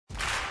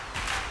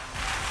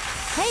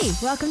Hey,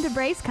 welcome to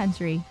Braves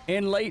Country.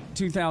 In late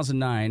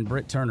 2009,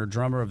 Britt Turner,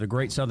 drummer of the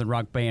great southern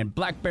rock band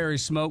Blackberry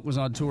Smoke, was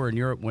on tour in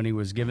Europe when he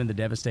was given the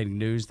devastating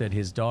news that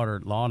his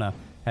daughter, Lana,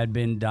 had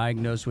been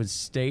diagnosed with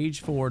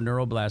stage 4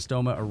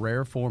 neuroblastoma, a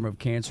rare form of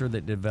cancer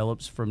that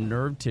develops from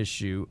nerve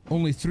tissue.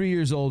 Only 3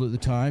 years old at the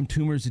time,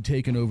 tumors had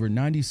taken over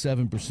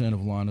 97%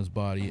 of Lana's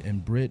body,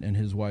 and Britt and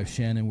his wife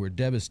Shannon were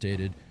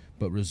devastated,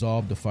 but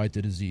resolved to fight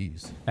the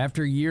disease.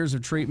 After years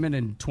of treatment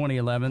in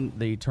 2011,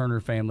 the Turner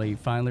family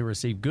finally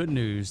received good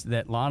news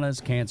that Lana's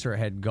cancer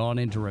had gone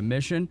into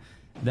remission.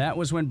 That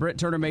was when Britt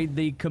Turner made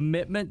the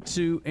commitment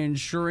to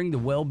ensuring the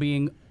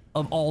well-being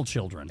of all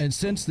children. And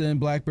since then,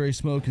 Blackberry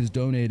Smoke has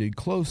donated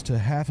close to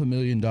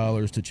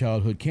 $500,000 to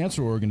childhood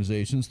cancer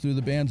organizations through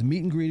the band's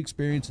meet and greet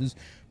experiences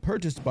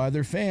purchased by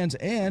their fans,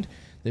 and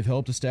they've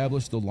helped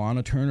establish the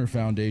Lana Turner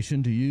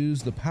Foundation to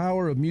use the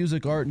power of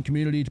music, art, and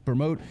community to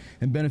promote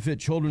and benefit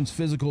children's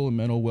physical and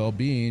mental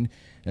well-being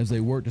as they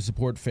work to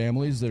support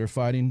families that are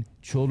fighting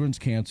children's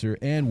cancer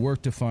and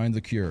work to find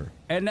the cure.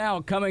 And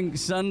now, coming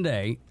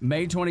Sunday,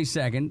 May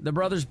 22nd, the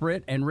brothers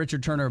Britt and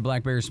Richard Turner of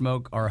Blackberry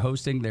Smoke are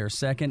hosting their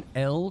second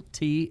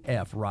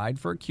LTF Ride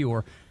for a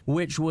Cure,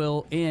 which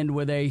will end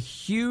with a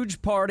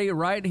huge party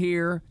right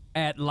here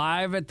at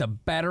Live at the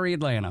Battery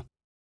Atlanta.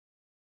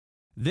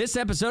 This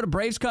episode of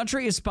Braves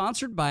Country is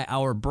sponsored by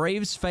our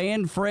Braves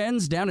fan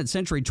friends down at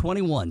Century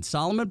 21,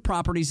 Solomon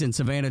Properties in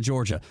Savannah,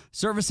 Georgia,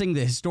 servicing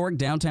the historic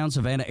downtown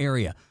Savannah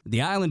area,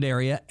 the island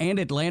area, and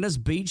Atlanta's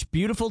beach,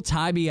 beautiful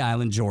Tybee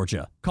Island,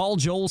 Georgia. Call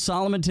Joel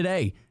Solomon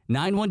today,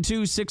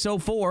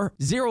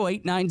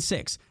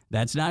 912-604-0896.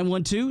 That's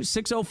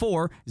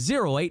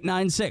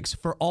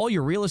 912-604-0896 for all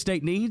your real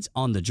estate needs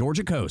on the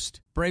Georgia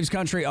coast. Braves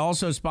Country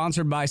also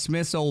sponsored by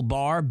Smith's Old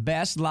Bar,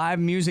 best live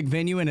music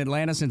venue in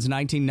Atlanta since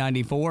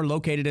 1994,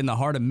 located in the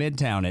heart of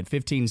Midtown at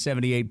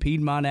 1578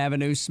 Piedmont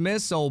Avenue.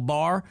 Smith's Old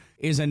Bar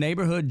is a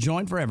neighborhood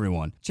joint for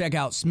everyone. Check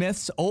out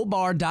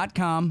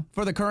smithsoldbar.com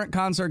for the current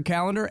concert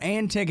calendar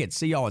and tickets.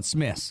 See y'all at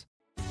Smith's.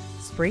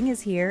 Spring is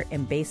here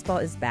and baseball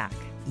is back.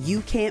 You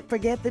can't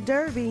forget the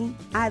Derby.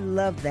 I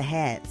love the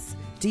hats.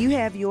 Do you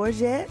have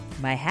yours yet?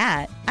 My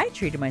hat? I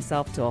treated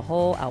myself to a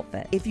whole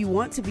outfit. If you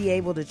want to be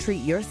able to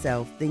treat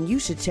yourself, then you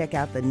should check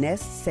out the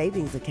Nest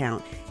Savings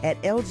Account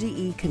at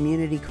LGE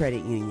Community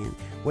Credit Union,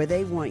 where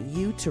they want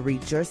you to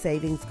reach your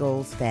savings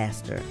goals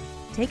faster.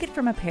 Take it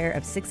from a pair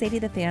of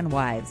 680 The Fan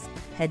wives.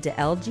 Head to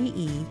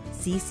lgeccu.org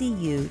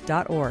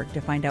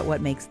to find out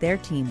what makes their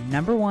team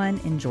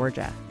 #1 in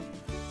Georgia.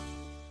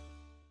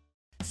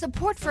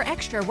 Support for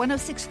Extra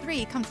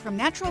 106.3 comes from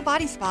Natural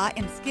Body Spa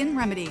and Skin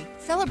Remedy,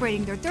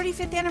 celebrating their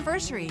 35th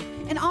anniversary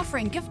and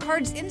offering gift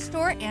cards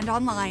in-store and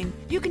online.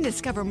 You can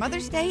discover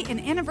Mother's Day and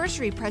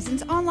anniversary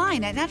presents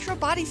online at Natural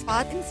Body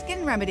Spa and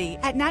Skin Remedy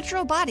at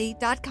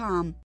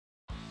naturalbody.com.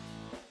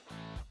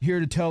 Here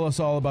to tell us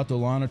all about the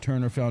Lana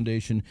Turner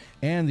Foundation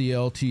and the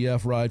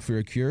LTF Ride for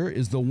a Cure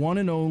is the one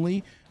and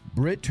only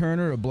Britt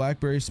Turner of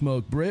Blackberry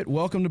Smoke. Britt,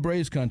 welcome to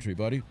Braves Country,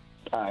 buddy.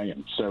 I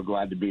am so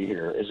glad to be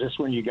here. Is this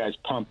when you guys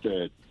pump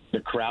the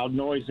crowd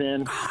noise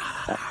in?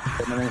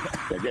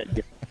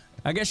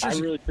 I guess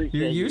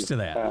you're used to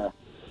that.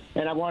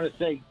 And I want to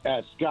say,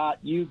 Scott,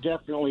 you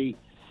definitely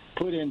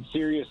put in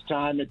serious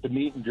time at the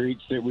meet and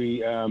greets that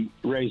we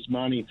raised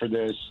money for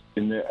this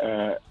in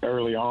the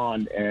early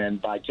on,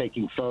 and by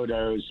taking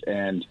photos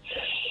and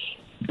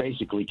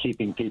basically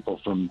keeping people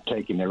from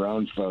taking their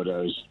own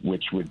photos,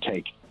 which would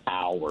take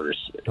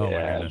hours. Oh, my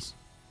goodness.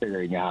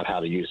 Figuring out how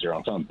to use their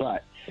own phone.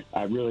 But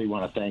I really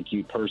want to thank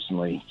you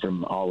personally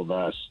from all of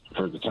us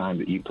for the time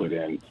that you put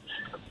in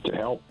to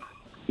help,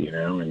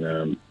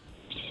 and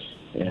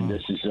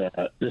this is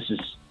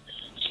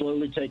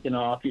slowly taking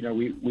off.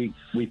 We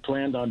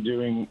planned on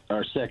doing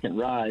our second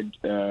ride.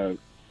 The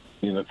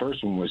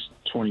first one was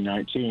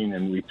 2019,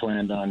 and we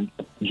planned on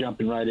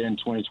jumping right in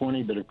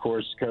 2020, but of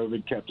course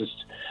COVID kept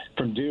us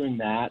from doing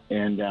that,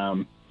 and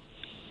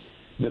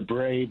the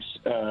Braves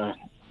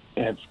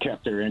have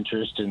kept their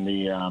interest in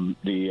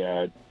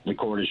the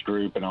Cordish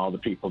group, and all the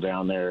people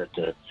down there at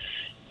the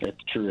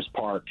Truist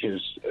Park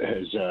has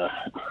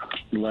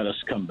let us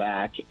come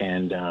back,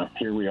 and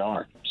here we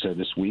are. So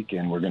this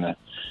weekend we're going to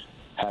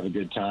have a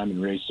good time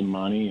and raise some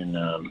money, and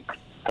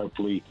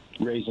hopefully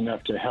raise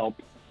enough to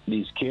help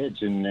these kids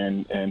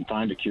and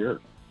find a cure.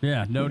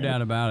 Yeah, no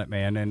doubt about it,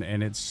 man.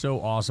 And it's so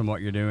awesome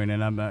what you're doing.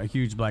 And I'm a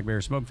huge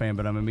Blackberry Smoke fan,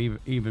 but I'm an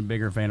even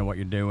bigger fan of what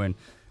you're doing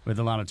with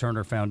the Lana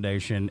Turner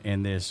Foundation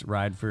and this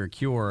Ride for a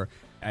Cure.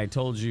 I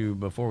told you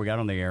before we got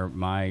on the air,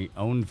 my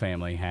own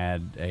family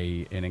had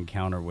an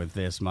encounter with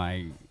this.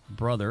 My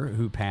brother,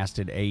 who passed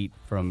at 8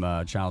 from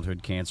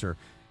childhood cancer,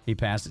 he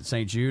passed at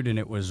St. Jude, and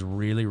it was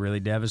really,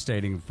 really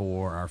devastating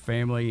for our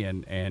family.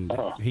 And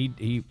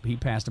he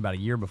passed about a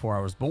year before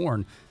I was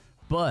born.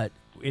 But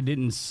it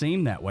didn't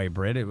seem that way,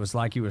 Britt. It was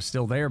like he was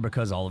still there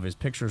because all of his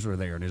pictures were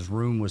there and his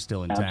room was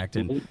still intact.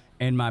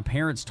 And my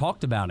parents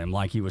talked about him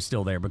like he was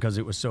still there because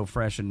it was so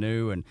fresh and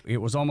new. And it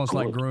was almost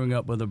like growing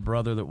up with a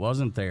brother that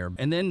wasn't there.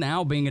 And then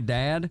now being a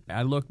dad,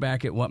 I look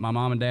back at what my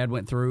mom and dad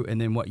went through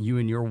and then what you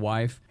and your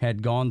wife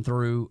had gone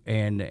through.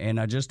 And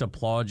I just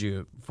applaud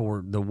you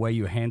for the way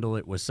you handle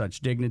it with such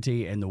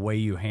dignity and the way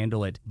you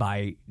handle it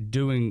by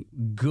doing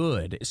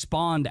good.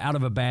 Spawned out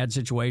of a bad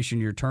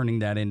situation, you're turning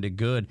that into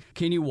good.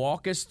 Can you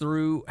walk us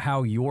through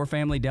how your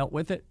family dealt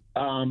with it?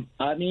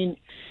 I mean,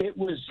 it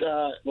was,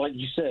 like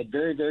you said,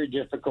 very, very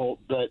difficult,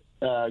 but,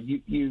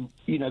 you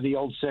know, the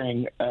old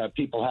saying, other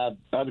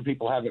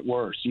people have it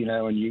worse, you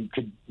know, and you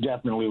could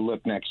definitely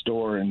look next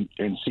door and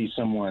see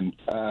someone,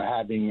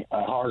 having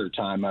a harder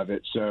time of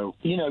it. So,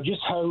 you know,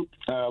 just hope,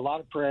 a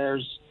lot of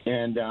prayers,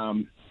 and,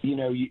 you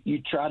know,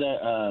 you try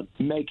to,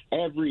 make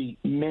every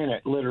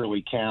minute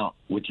literally count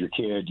with your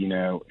kid, you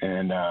know,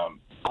 and,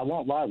 I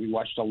won't lie, we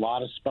watched a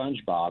lot of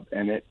SpongeBob,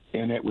 and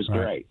it was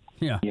great.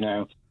 Yeah. You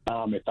know,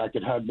 if I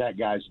could hug that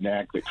guy's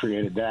neck that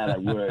created that, I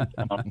would.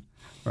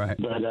 Right.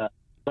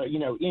 But you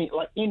know,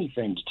 like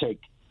anything to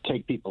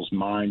take people's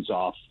minds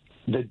off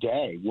the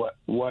day, what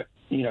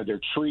you know, their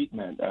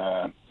treatment,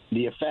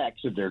 the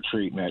effects of their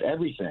treatment,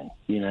 everything,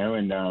 you know,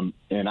 and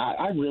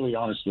I really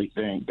honestly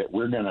think that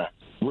we're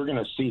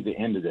gonna see the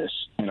end of this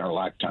in our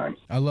lifetime.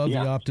 I love the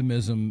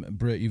optimism,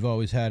 Britt. You've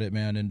always had it,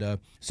 man. And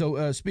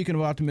so speaking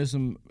of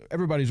optimism,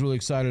 everybody's really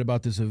excited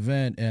about this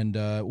event. And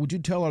would you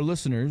tell our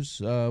listeners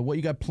what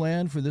you got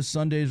planned for this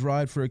Sunday's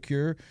Ride for a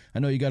Cure? I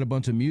know you got a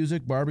bunch of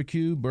music,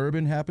 barbecue,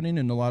 bourbon happening,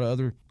 and a lot of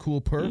other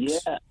cool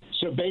perks. Yeah.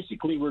 So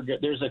basically,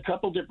 there's a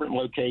couple different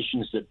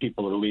locations that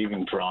people are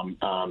leaving from.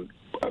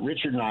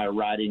 Richard and I are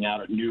riding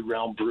out at New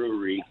Realm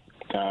Brewery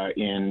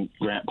in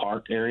Grant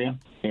Park area,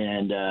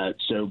 and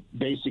so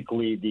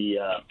basically the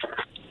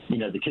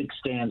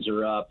kickstands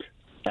are up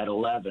at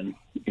 11.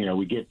 You know,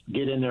 we get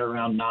in there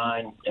around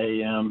 9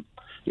 a.m.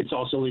 It's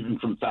also leaving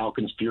from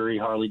Falcon's Fury,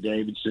 Harley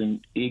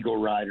Davidson,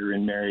 Eagle Rider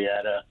in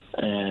Marietta,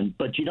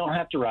 but you don't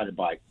have to ride a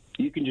bike.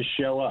 You can just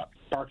show up,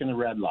 park in the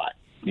red light,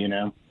 you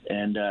know,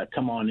 and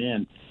come on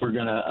in. We're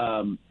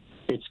gonna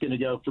it's gonna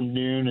go from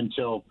noon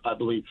until I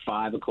believe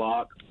 5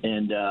 o'clock,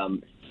 and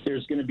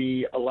there's going to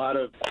be a lot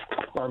of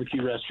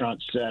barbecue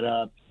restaurants set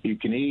up. You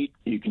can eat,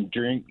 you can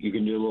drink, you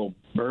can do a little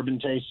bourbon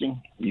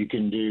tasting, you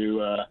can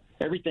do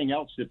everything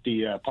else that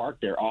the park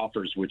there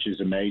offers, which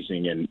is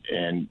amazing.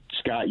 And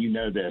Scott, you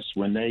know this,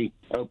 when they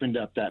opened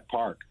up that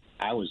park,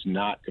 I was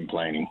not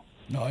complaining.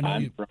 No, I know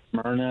I'm from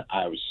Smyrna.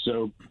 I was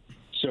so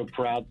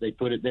proud they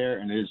put it there,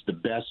 and it is the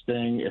best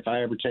thing. If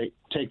I ever take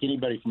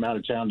anybody from out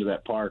of town to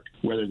that park,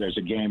 whether there's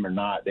a game or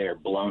not, they are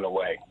blown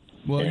away.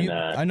 Well, and,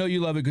 I know you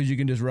love it because you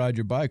can just ride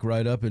your bike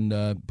right up and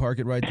park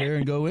it right there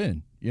and go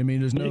in. I mean,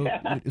 there's no,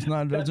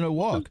 there's no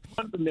walk.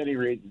 One of the many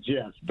reasons,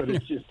 yes, but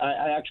it's just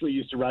I actually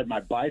used to ride my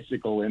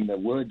bicycle in the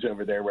woods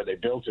over there where they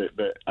built it,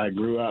 but I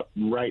grew up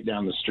right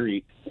down the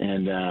street,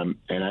 and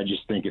I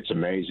just think it's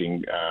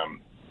amazing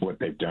what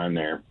they've done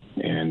there,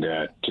 and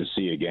to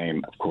see a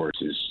game, of course,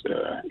 is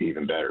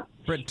even better.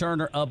 Britt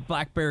Turner of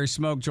Blackberry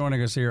Smoke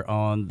joining us here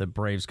on the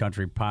Braves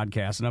Country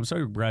podcast. And I'm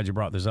so glad you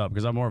brought this up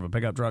because I'm more of a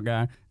pickup truck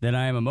guy than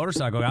I am a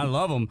motorcycle guy. I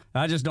love them.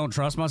 I just don't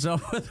trust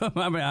myself with them.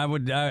 I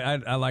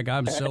mean,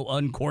 I'm so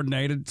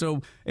uncoordinated.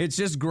 So it's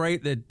just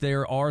great that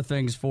there are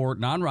things for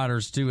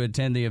non-riders to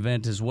attend the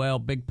event as well.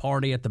 Big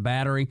party at the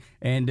Battery.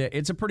 And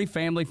it's a pretty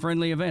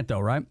family-friendly event, though,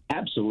 right?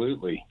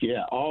 Absolutely.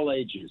 Yeah, all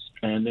ages.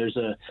 And there's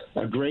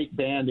a great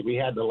band that we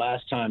had the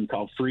last time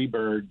called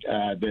Freebird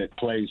that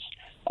plays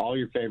all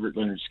your favorite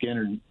Leonard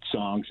Skinner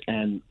songs,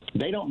 and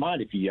they don't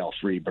mind if you yell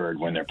Freebird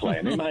when they're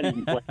playing. They might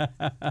even play,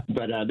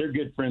 but they're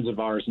good friends of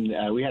ours,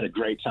 and we had a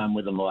great time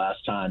with them the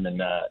last time, and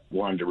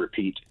wanted to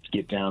repeat.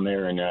 Get down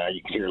there, and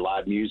you can hear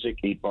live music,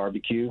 eat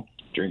barbecue,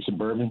 drink some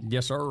bourbon.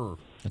 Yes, sir.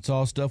 It's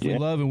all stuff we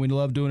love, and we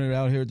love doing it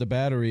out here at the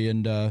Battery,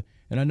 and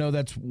I know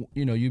that's,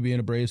 you know, you being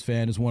a Braves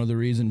fan is one of the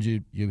reasons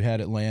you've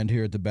had it land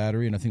here at the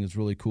Battery, and I think it's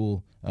really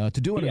cool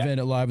to do an event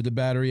at Live at the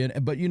Battery.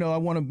 But, you know, I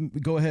want to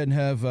go ahead and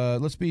have,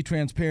 let's be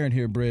transparent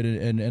here, Britt,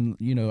 and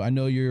you know, I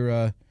know you're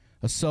a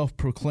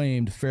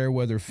self-proclaimed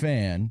fair-weather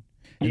fan,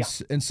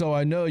 and so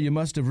I know you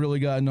must have really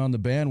gotten on the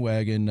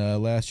bandwagon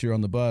last year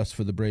on the bus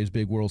for the Braves'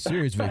 big World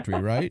Series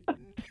victory, right?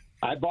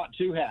 I bought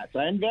 2 hats.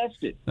 I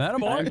invested.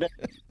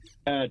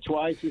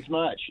 Twice as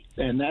much,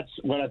 and that's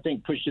what I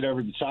think pushed it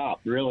over the top,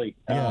 really.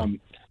 Yeah.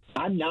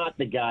 I'm not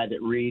the guy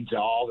that reads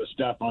all the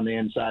stuff on the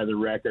inside of the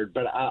record,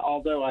 but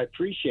although I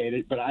appreciate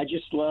it, but I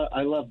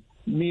love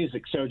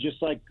music. So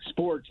just like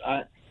sports,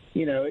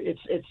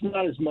 it's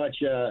not as much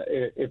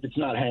if it's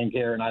not Hank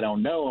Aaron, I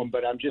don't know him,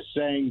 but I'm just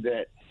saying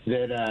that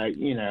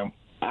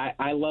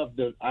I love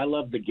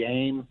the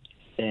game.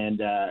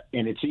 And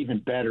it's even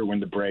better when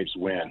the Braves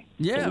win.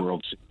 Yeah, the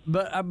World Series.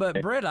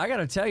 But Britt, I got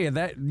to tell you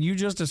that you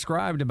just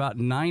described about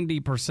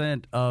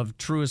 90% of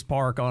Truist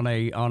Park on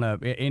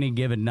any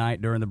given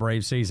night during the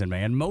Braves season,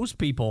 man. Most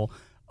people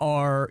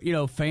are,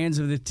 fans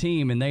of the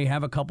team and they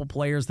have a couple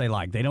players they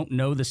like. They don't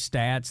know the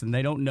stats and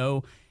they don't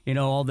know,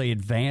 all the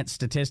advanced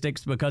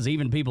statistics, because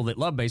even people that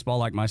love baseball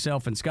like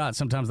myself and Scott,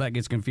 sometimes that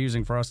gets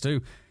confusing for us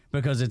too,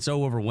 because it's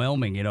so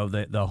overwhelming,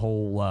 the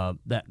whole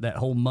that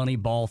whole money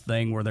ball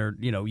thing where they're,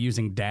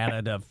 using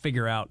data to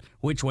figure out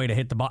which way to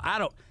hit the ball. I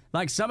don't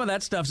like some of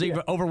that stuff's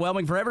even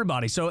overwhelming for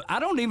everybody. So I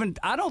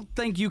don't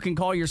think you can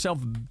call yourself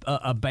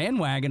a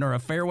bandwagon or a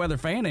fair weather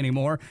fan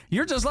anymore.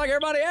 You're just like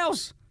everybody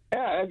else.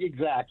 Yeah,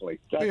 exactly.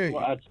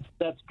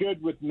 That's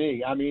good with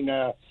me. I mean,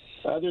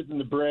 other than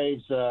the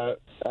Braves, I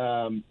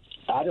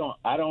don't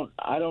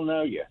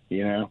know you.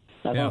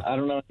 I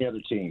don't know any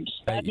other teams.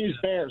 Bad News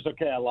Bears.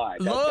 Okay, I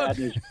lied. That's Bad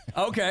News.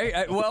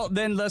 Okay, well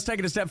then let's take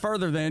it a step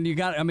further. Then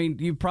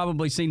you've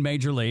probably seen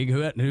Major League.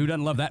 Who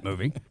doesn't love that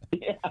movie?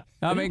 Yeah.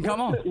 I mean, come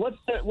on.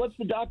 What's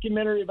the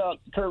documentary about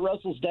Kurt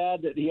Russell's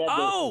dad that he had?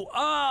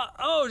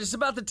 It's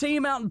about the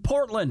team out in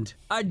Portland.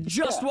 I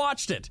just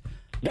watched it.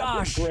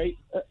 Gosh, that's great.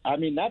 I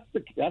mean,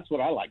 that's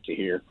what I like to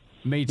hear.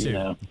 Me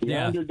too. The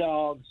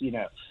underdogs.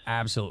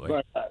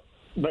 Absolutely.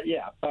 But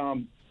yeah,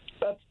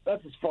 that's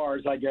as far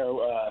as I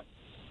go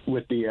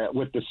with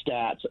the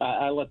stats.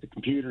 I let the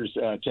computers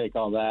take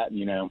all that,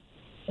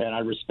 and I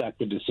respect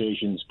the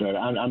decisions. But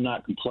I'm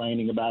not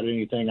complaining about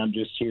anything. I'm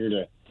just here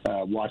to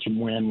watch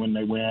them win when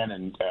they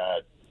win,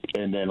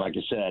 and then, like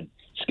I said,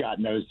 Scott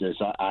knows this.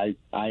 I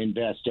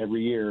invest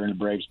every year in a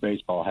Braves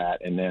baseball hat,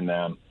 and then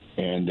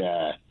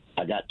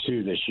I got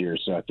 2 this year,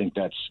 so I think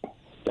that's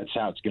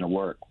how it's going to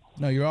work.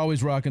 No, you're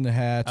always rocking the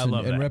hats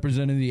and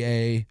representing the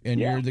A, and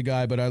you're the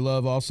guy. But I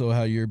love also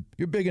how you're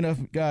big enough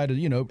guy to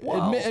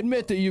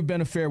admit that you've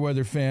been a fair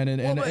weather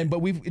fan, but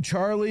we've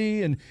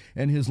Charlie and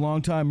his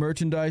longtime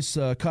merchandise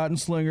cotton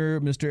slinger,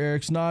 Mr.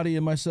 Eric Snoddy,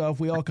 and myself.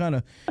 We all kind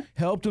of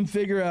helped him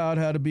figure out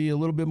how to be a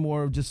little bit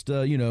more of just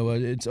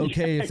it's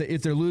okay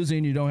if they're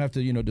losing, you don't have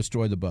to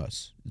destroy the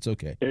bus. It's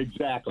okay.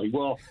 Exactly.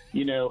 Well,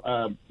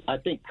 I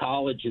think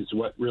college is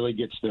what really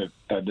gets the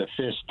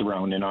fist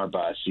thrown in our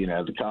bus.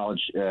 The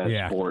college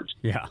sports.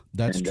 Yeah,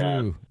 that's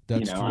true.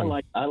 That's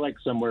true. I like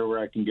somewhere where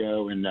I can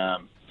go and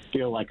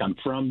feel like I'm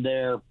from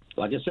there.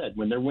 Like I said,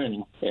 when they're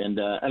winning, and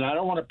I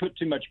don't want to put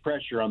too much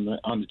pressure on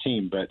the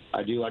team, but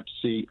I do like to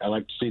see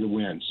the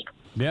wins.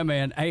 Yeah,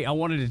 man. Hey, I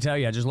wanted to tell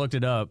you, I just looked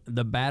it up.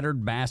 The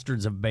Battered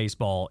Bastards of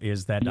Baseball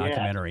is that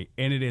documentary,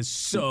 and it is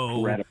so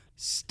incredible.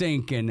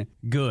 Stinking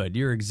good.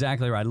 You're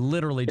exactly right. I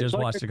literally just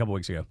watched it a couple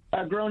weeks ago.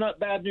 I've grown up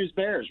Bad News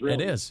Bears,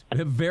 really. It is.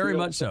 Very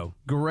much so.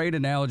 Great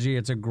analogy.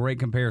 It's a great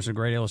comparison,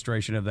 great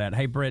illustration of that.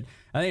 Hey, Britt,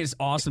 I think it's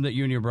awesome that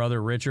you and your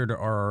brother, Richard,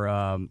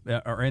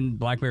 are in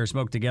Black Bear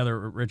Smoke together.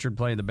 Richard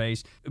playing the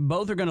bass.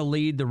 Both are going to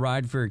lead the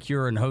Ride for a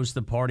Cure and host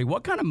the party.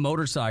 What kind of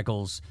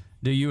motorcycles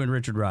do you and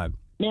Richard ride?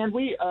 Man,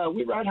 we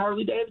ride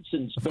Harley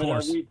Davidsons, but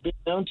we've been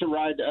known to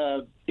ride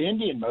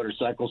Indian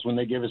motorcycles when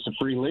they give us a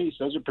free lease.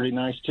 Those are pretty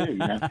nice too.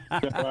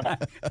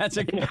 That's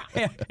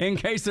in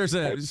case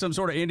there's some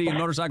sort of Indian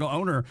motorcycle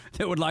owner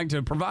that would like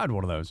to provide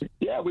one of those.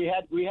 Yeah, we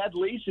had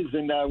leases,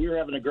 and we were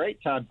having a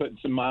great time putting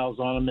some miles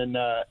on them.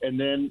 And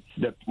then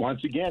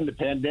once again, the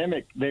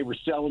pandemic, they were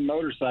selling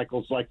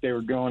motorcycles like they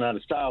were going out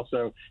of style.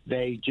 So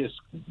they just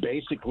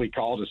basically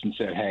called us and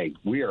said, "Hey,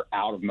 we are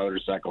out of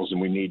motorcycles, and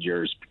we need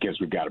yours because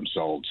we've got them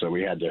sold." So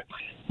we had to,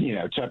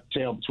 tuck the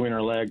tail between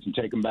our legs and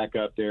take them back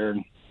up there.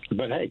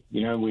 But hey,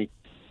 we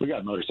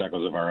got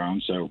motorcycles of our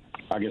own, so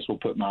I guess we'll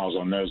put miles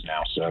on those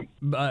now.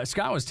 So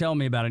Scott was telling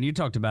me about it, and you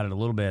talked about it a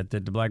little bit,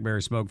 that the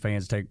Blackberry Smoke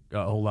fans take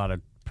a whole lot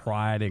of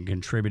pride in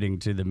contributing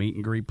to the meet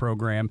and greet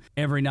program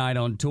every night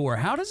on tour.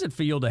 How does it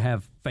feel to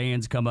have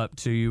fans come up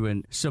to you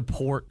and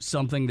support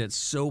something that's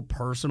so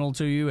personal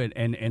to you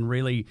and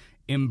really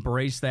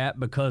embrace that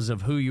because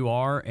of who you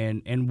are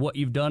and what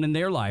you've done in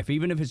their life,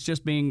 even if it's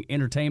just being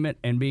entertainment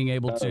and being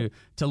able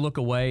to look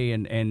away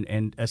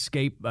and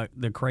escape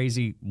the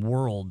crazy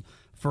world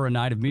for a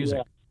night of music?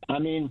 Yeah. I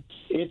mean,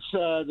 it's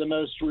the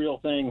most real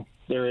thing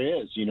there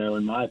is,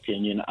 in my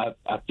opinion.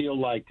 I feel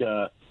like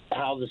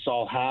how this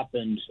all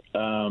happened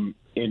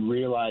in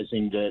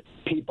realizing that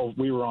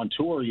we were on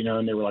tour,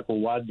 and they were like, well,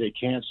 why did they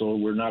cancel?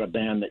 We're not a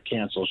band that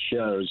cancels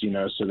shows,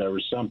 so there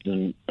was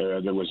something,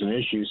 there was an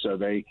issue. So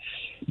they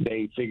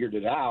figured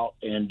it out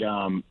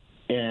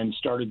and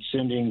started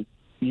sending,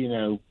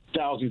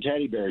 1,000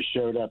 teddy bears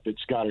showed up at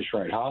Scottish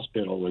Rite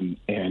Hospital, and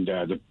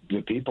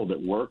the people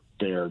that worked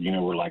there,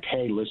 were like,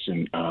 hey,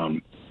 listen,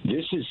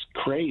 this is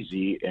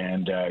crazy,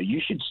 and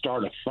you should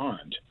start a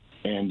fund.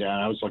 And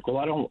I was like, well,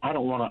 I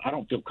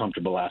don't feel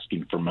comfortable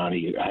asking for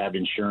money. I have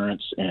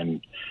insurance, and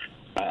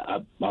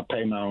I'll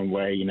pay my own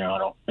way.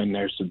 And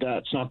they said,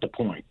 that's not the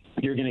point.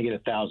 You're going to get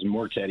 1,000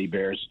 more teddy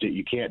bears that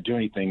you can't do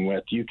anything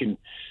with. You can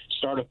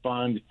start a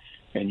fund,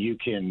 and you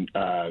can,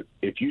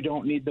 if you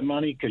don't need the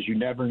money, because you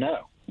never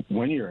know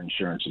when your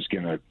insurance is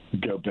going to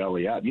go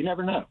belly up. You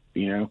never know,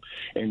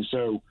 And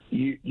so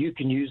you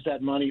can use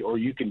that money, or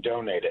you can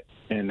donate it.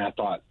 And I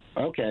thought,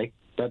 okay.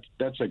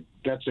 That's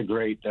a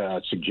great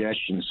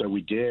suggestion. So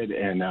we did,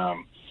 and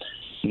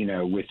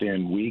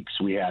within weeks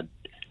we had,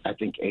 I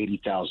think,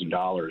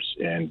 $80,000,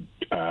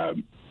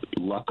 and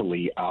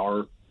luckily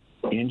our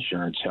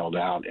insurance held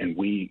out, and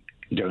we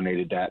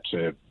donated that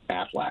to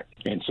Aflac.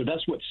 And so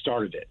that's what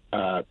started it.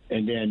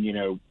 And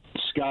then,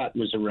 Scott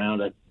was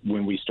around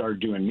when we started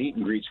doing meet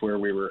and greets where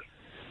we were,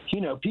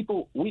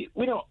 people, we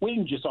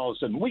didn't just all of a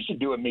sudden, we should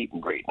do a meet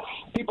and greet.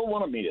 People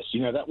want to meet us.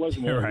 That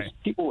wasn't there. Right.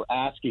 People were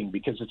asking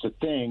because it's a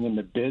thing in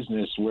the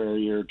business where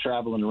you're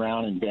traveling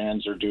around and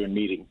bands are doing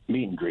meet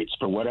and greets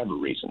for whatever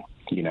reason,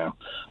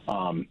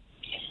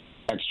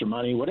 extra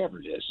money, whatever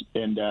it is.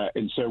 And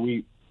so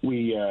we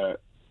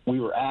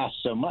were asked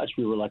so much,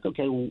 we were like,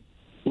 okay, well,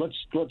 let's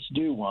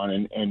do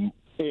one. And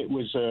it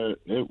was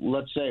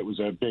let's say it was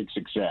a big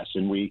success.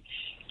 And we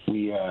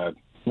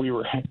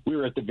were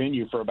at the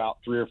venue for about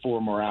 3 or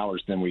 4 more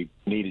hours than we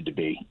needed to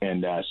be,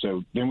 and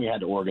so then we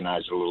had to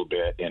organize it a little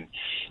bit, and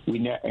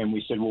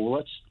we said, well,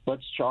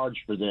 let's charge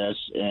for this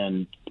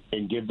and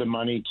give the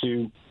money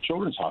to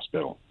Children's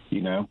Hospital,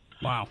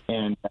 Wow.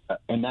 And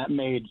that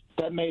made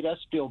us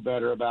feel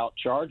better about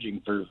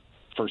charging for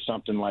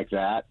something like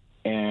that,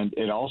 and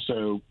it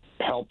also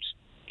helped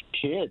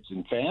kids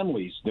and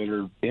families that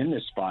are in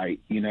this fight,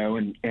 and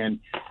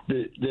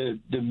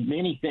the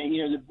many things,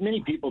 the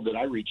many people that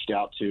I reached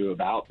out to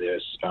about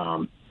this,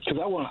 because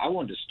I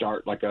wanted to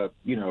start like an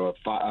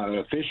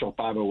official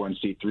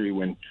 501c3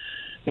 when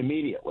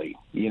immediately,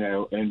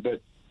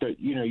 but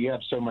you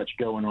have so much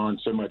going on,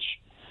 so much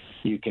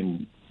you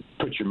can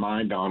put your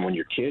mind on when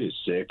your kid is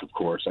sick. Of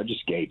course, I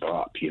just gave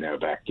up,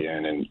 back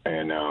then,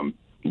 and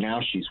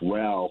now she's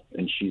well,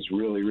 and she's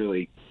really,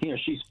 really,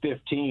 she's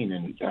 15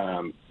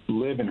 and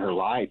living her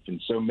life,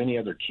 and so many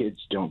other kids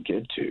don't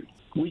get to.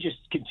 We just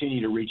continue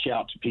to reach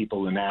out to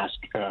people and ask,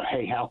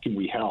 hey, how can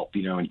we help?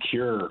 And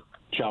Cure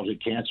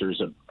Childhood Cancer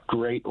is a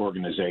great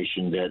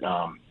organization that,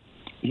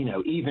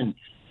 even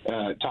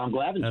Tom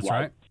Glavin's That's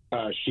wife,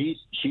 right.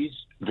 She's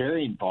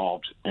very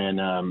involved,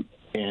 and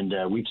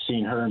we've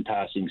seen her in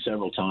passing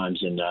several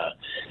times,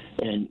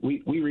 and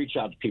we reach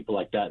out to people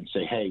like that and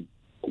say, hey,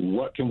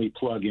 what can we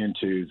plug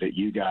into that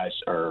you guys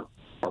are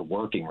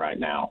working right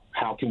now?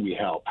 How can we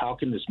help? How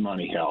can this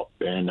money help?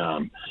 And,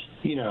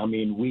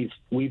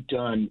 we've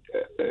done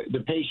the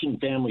patient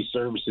family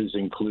services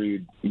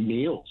include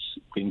meals,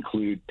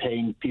 include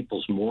paying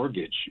people's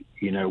mortgage.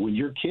 When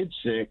your kid's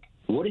sick,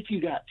 what if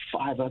you got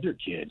 5 other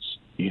kids?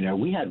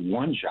 We had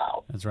 1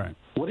 child. That's right.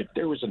 What if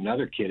there was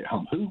another kid at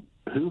home?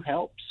 Who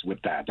helps with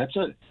that? That's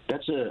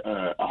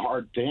a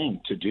hard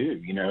thing to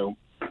do,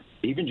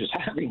 even just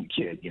having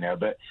a kid,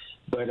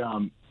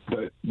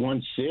 but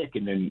one's sick,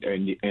 and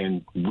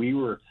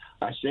we're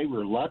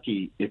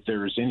lucky if there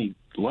was any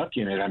luck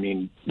in it. I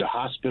mean, the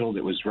hospital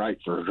that was right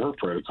for her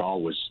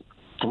protocol was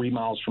 3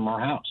 miles from our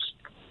house.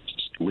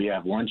 We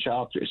have 1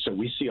 child, so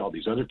we see all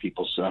these other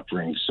people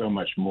suffering so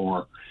much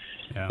more.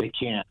 Yeah. They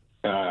can't,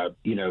 their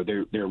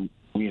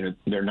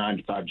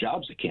 9-to-5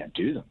 jobs, they can't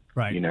do them.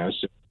 Right.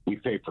 So we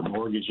pay for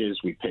mortgages,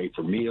 we pay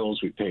for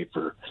meals, we pay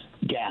for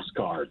gas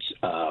cards,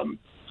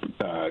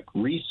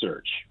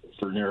 research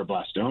for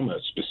neuroblastoma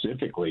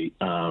specifically,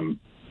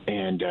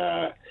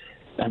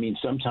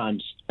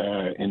 sometimes,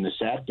 and the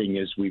sad thing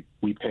is we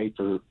pay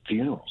for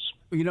funerals.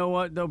 You know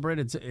what though, Britt?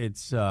 It's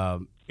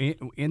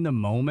in the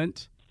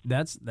moment.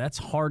 That's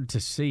hard to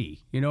see.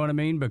 You know what I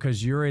mean?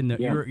 Because you're in the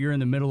you're in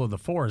the middle of the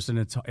forest, and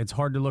it's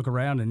hard to look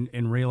around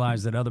and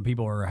realize that other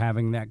people are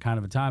having that kind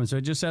of a time. So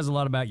it just says a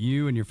lot about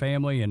you and your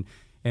family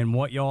and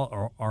what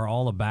y'all are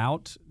all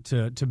about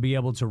to be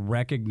able to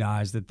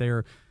recognize that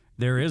there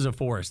is a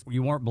forest.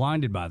 You weren't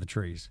blinded by the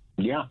trees.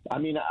 Yeah.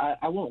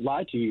 I won't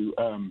lie to you.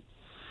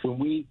 When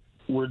we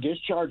were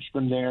discharged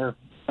from there,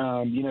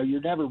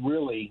 you're never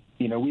really,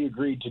 we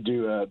agreed to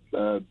do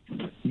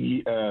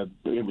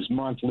it was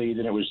monthly,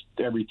 then it was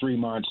every 3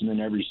 months, and then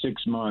every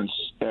 6 months,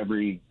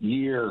 every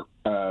year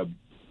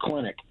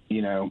clinic,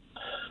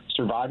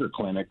 survivor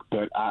clinic.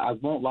 But I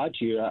won't lie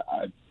to you.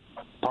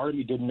 Part of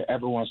me didn't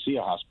ever want to see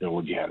a hospital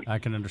again. I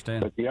can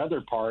understand. But the other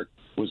part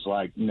was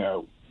like,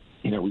 no,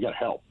 we got to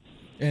help.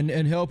 And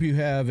help you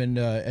have, and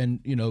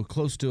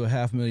close to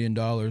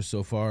 $500,000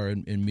 so far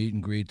in meet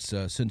and greets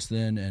since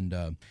then,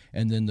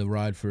 and then the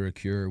Ride for a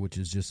Cure, which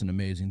is just an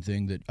amazing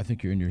thing. That I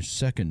think you're in your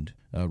second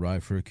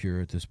Ride for a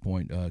Cure at this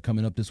point,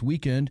 coming up this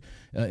weekend,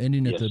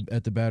 ending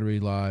at the Battery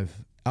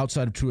Live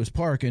outside of Truist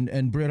Park.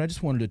 And Britt, I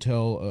just wanted to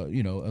tell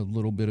a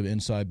little bit of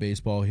inside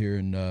baseball here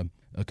and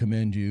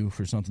commend you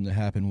for something that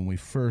happened when we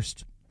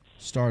first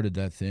started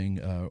that thing,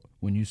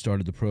 when you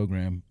started the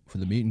program for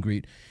the meet and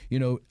greet. I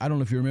don't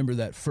know if you remember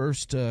that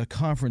first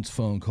conference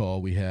phone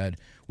call we had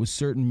with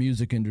certain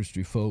music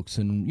industry folks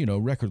and,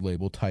 record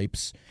label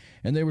types.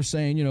 And they were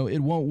saying, it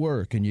won't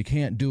work and you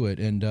can't do it.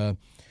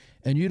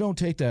 And you don't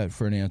take that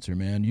for an answer,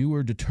 man. You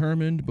were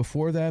determined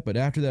before that, but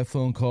after that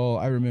phone call,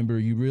 I remember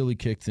you really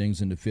kicked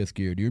things into 5th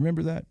gear. Do you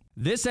remember that?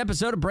 This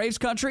episode of Braves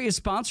Country is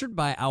sponsored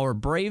by our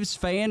Braves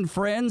fan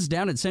friends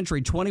down at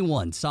Century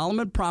 21,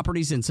 Solomon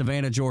Properties in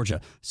Savannah,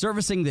 Georgia,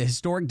 servicing the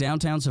historic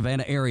downtown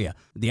Savannah area,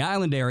 the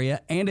island area,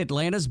 and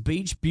Atlanta's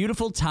beach,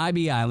 beautiful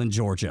Tybee Island,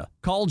 Georgia.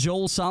 Call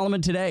Joel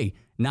Solomon today,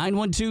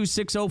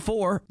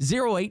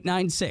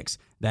 912-604-0896.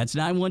 That's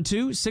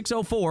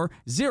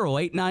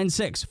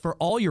 912-604-0896 for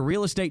all your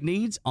real estate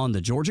needs on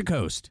the Georgia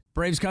coast.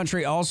 Braves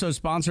Country also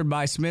sponsored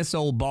by Smith's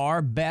Old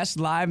Bar, best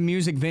live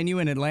music venue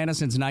in Atlanta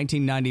since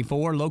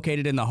 1994,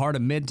 located in the heart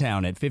of Midtown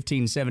at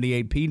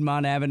 1578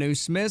 Piedmont Avenue.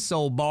 Smith's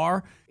Old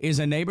Bar is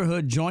a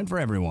neighborhood joint for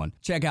everyone.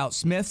 Check out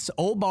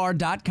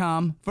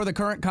smithsoldbar.com for the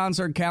current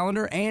concert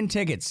calendar and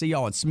tickets. See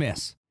y'all at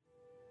Smith's.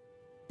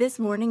 This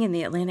morning in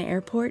the Atlanta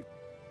airport,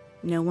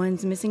 no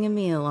one's missing a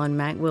meal on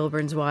Mac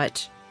Wilburn's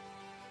watch.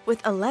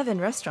 With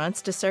 11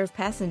 restaurants to serve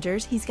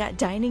passengers, he's got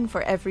dining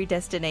for every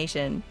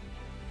destination.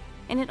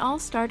 And it all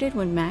started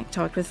when Mac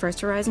talked with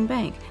First Horizon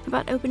Bank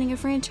about opening a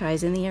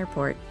franchise in the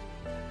airport.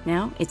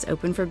 Now it's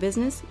open for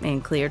business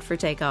and cleared for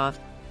takeoff.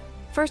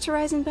 First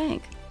Horizon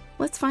Bank.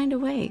 Let's find a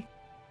way.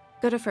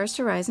 Go to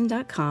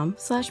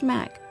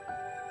firsthorizon.com/Mac.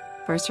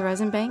 First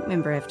Horizon Bank,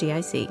 member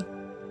FDIC.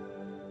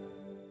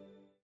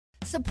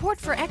 Support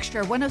for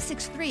Extra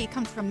 106.3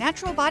 comes from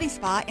Natural Body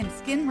Spa and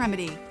Skin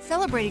Remedy,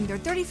 celebrating their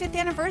 35th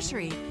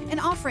anniversary and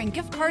offering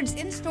gift cards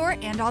in-store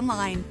and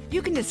online.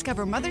 You can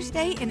discover Mother's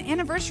Day and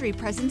anniversary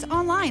presents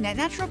online at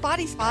Natural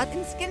Body Spa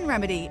and Skin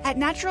Remedy at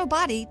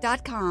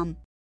naturalbody.com.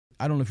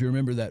 I don't know if you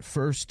remember that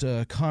first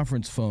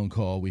conference phone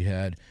call we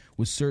had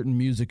with certain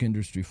music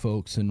industry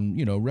folks and,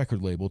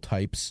 record label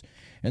types.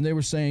 And they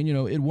were saying,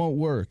 it won't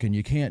work and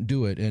you can't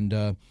do it.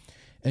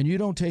 And you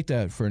don't take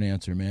that for an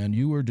answer, man.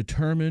 You were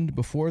determined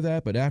before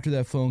that, but after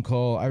that phone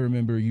call, I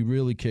remember you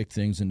really kicked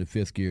things into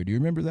fifth gear. Do you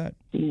remember that?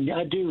 Yeah,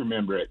 I do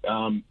remember it.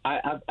 I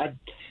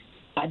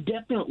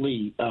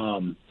definitely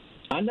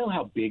I know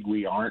how big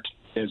we aren't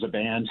as a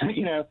band,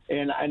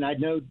 and I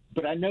know,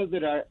 but I know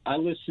that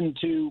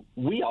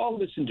we all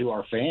listen to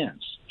our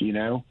fans.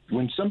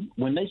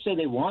 When they say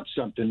they want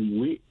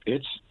something,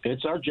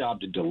 it's our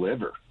job to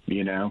deliver.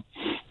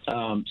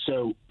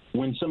 So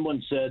when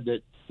someone said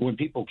that. When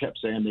people kept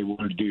saying they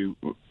wanted to do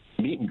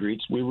meet and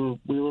greets, we were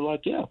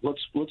like, yeah,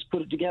 let's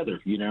put it together,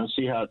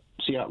 see how it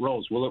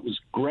rolls. Well, it was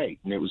great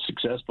and it was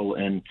successful,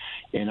 and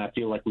I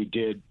feel like we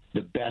did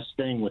the best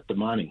thing with the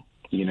money,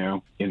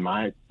 in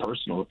my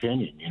personal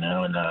opinion,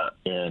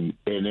 and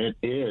it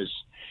is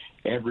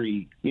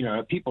every,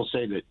 people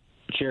say that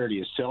charity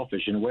is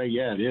selfish in a way.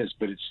 Yeah, it is,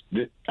 but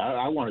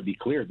I want to be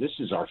clear. This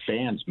is our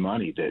fans'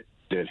 money that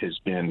has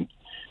been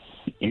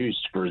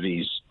used for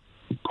these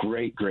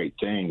great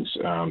things,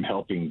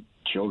 helping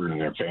children and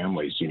their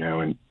families,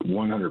 and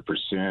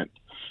 100%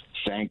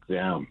 thank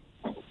them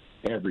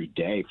every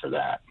day for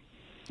that.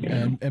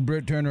 And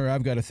Britt Turner,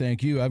 I've got to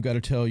thank you. I've got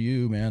to tell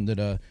you, man,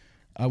 that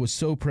I was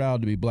so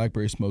proud to be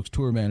Blackberry Smoke's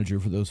tour manager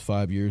for those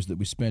 5 years that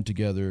we spent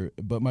together.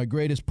 But my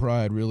greatest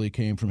pride really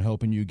came from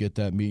helping you get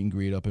that meet and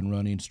greet up and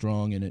running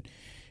strong. And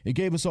it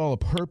gave us all a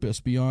purpose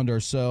beyond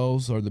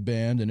ourselves or the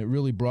band, and it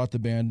really brought the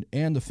band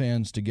and the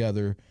fans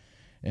together.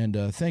 And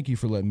thank you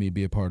for letting me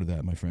be a part of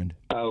that, my friend.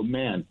 Oh,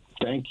 man,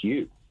 thank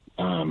you.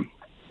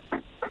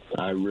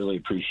 I really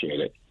appreciate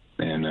it.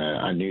 And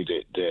I knew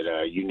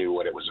that you knew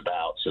what it was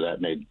about, so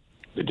that made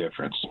the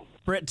difference.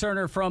 Britt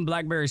Turner from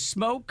Blackberry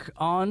Smoke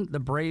on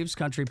the Braves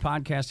Country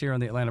podcast here on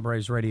the Atlanta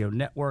Braves Radio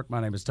Network. My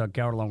name is Doug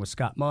Coward along with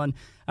Scott Munn.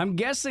 I'm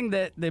guessing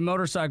that the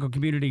motorcycle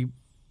community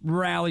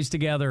rallies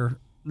together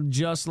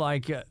just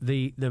like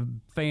the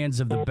fans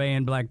of the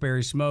band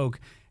Blackberry Smoke.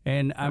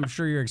 And I'm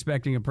sure you're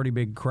expecting a pretty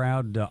big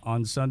crowd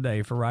on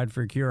Sunday for Ride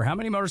for a Cure. How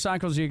many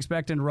motorcycles are you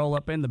expecting to roll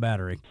up in the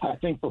Battery? I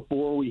think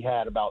before we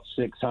had about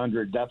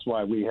 600. That's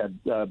why we had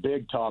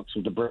big talks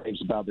with the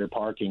Braves about their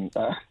parking.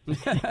 That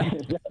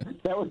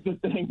was the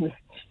thing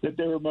that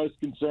they were most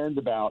concerned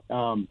about.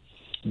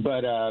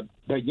 But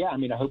yeah, I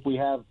mean, I hope we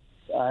have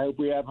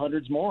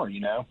hundreds more.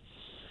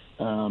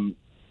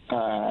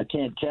 I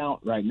can't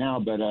count right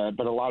now, but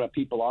a lot of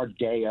people are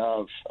day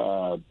of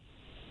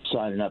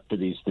signing up for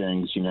these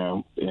things,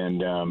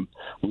 and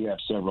we have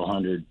several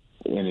hundred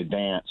in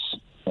advance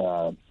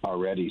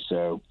already,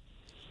 so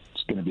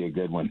it's going to be a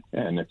good one.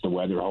 And if the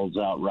weather holds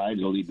out right,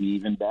 it'll be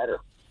even better,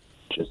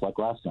 just like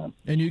last time.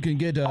 And you can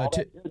get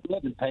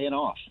paying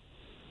off.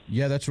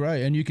 Yeah, that's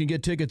right. And you can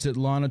get tickets at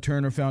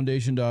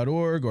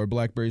LanaTurnerFoundation.org or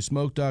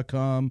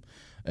BlackberrySmoke.com,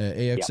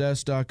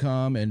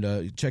 AXS.com,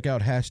 and check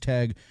out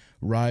hashtag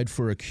Ride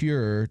for a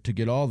Cure to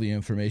get all the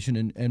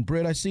information. And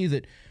Britt, I see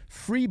that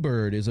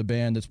Freebird is a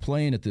band that's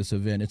playing at this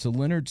event. It's a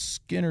Lynyrd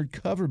Skynyrd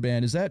cover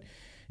band. Is that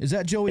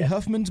Joey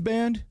Huffman's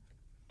band?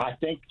 I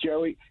think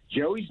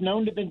Joey's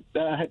known to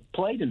have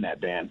played in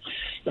that band.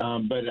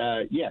 But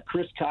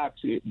Chris Cox,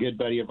 a good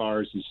buddy of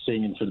ours, is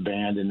singing for the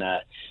band, and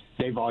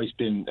they've always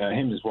been him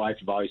and his wife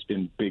have always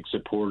been big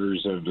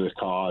supporters of the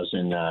cause,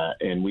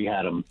 and we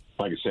had them,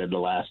 like I said, the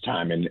last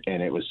time, and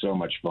it was so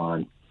much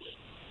fun.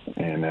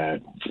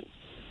 And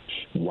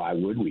why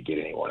would we get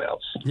anyone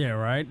else? Yeah,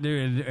 right,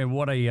 dude. And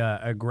what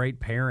a great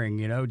pairing,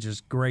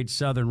 just great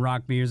Southern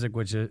rock music,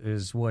 which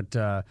is what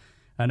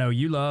I know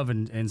you love,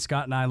 and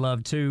Scott and I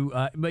love too.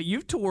 But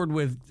you've toured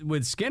with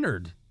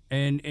Skynyrd,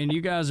 and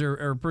you guys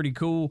are pretty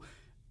cool.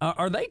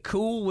 Are they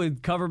cool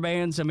with cover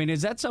bands? I mean,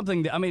 is that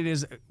something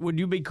would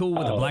you be cool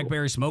with a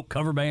Blackberry Smoke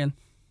cover band?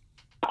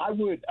 I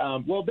would.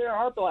 Well, there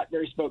are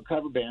Blackberry Smoke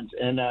cover bands,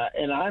 and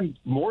I'm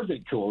more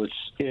than cool.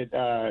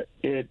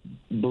 It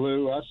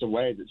blew us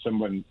away that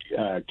someone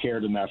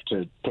cared enough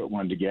to put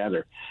one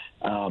together.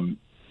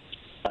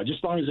 Just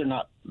as long as they're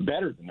not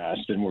better than us,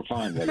 then we're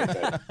fine with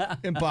it.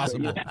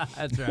 Impossible.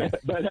 That's right.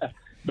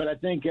 But I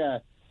think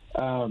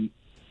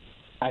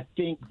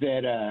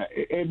that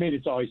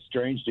it's always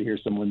strange to hear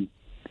someone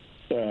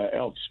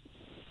else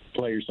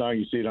play your song.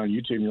 You see it on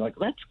YouTube, and you're like,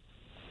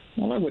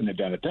 well, I wouldn't have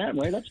done it that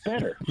way. That's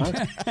better.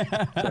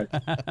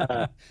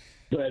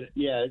 But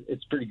yeah,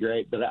 it's pretty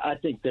great. But I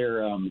think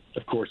they're,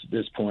 of course, at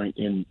this point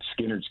in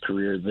Skynyrd's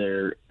career,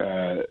 they're,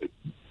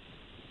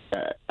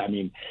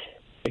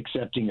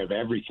 accepting of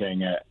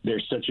everything. They're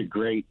such a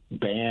great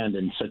band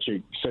and such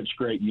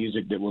great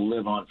music that will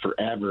live on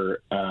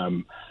forever.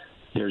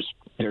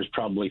 There's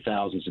probably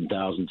thousands and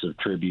thousands of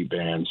tribute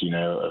bands,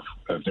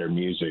 of their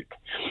music,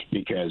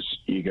 because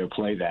you go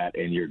play that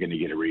and you're going to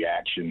get a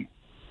reaction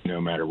no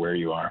matter where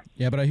you are.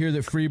 Yeah, but I hear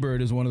that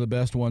Freebird is one of the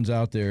best ones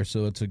out there,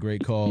 so it's a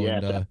great call.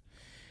 Yeah,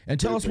 and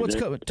tell us what's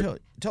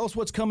tell us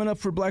what's coming up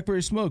for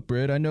Blackberry Smoke,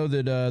 Britt. I know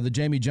that the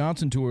Jamie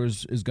Johnson tour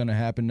is going to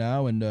happen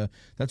now, and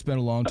that's been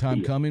a long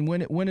time coming.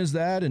 When is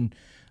that? And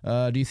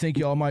do you think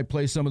y'all might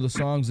play some of the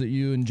songs that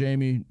you and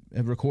Jamie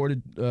have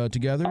recorded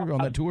together on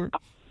that tour?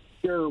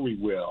 Sure, we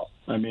will.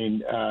 I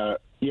mean,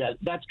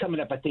 that's coming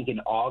up, I think, in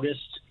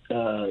August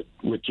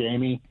with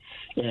Jamie.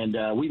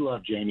 And we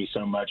love Jamie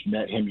so much.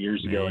 Met him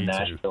years ago in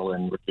Nashville,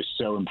 and we're just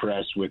so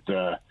impressed with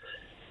him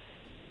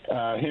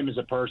as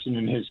a person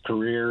and his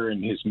career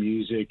and his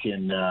music.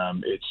 And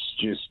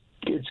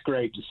it's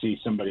great to see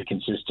somebody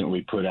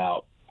consistently put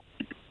out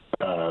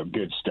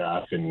good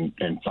stuff and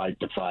fight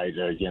the fight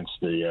against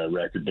the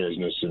record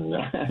business. And,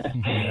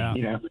 and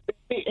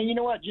you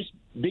know what? Just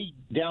be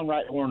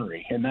downright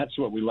ornery. And that's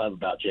what we love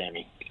about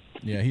Jamie.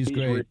 Yeah, he's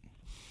great.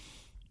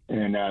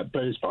 And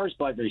but as far as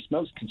Blackberry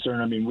Smoke's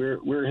concerned, I mean,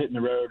 we're hitting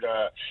the road,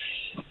 to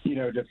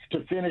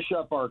finish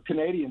up our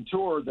Canadian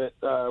tour that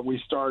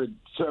we started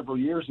several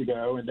years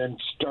ago, and then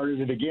started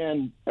it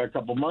again a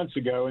couple months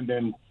ago, and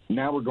then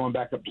now we're going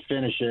back up to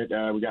finish it.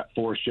 We got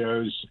 4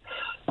 shows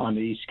on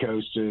the east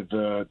coast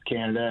of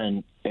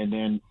Canada, and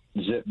then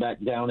zip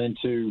back down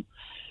into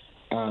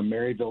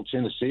Maryville,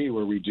 Tennessee,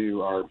 where we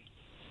do our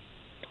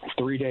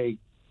 3-night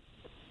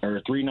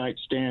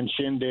stand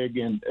shindig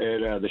at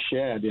the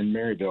Shed in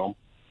Maryville.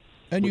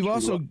 And you've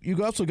also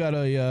got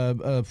a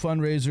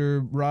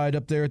fundraiser ride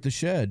up there at the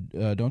Shed,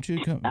 don't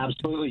you?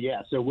 Absolutely,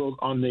 yeah. So we'll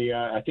on the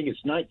I think it's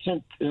 9th,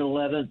 10th, and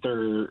 11th,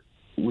 or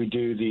we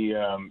do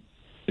the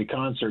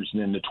concerts,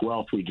 and then the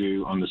 12th we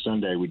do on the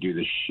Sunday we do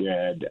the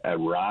Shed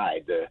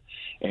ride.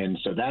 And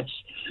so that's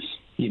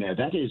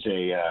that is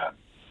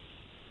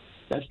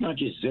that's not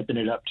just zipping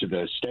it up to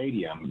the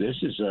stadium.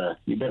 This is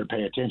you better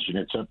pay attention.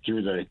 It's up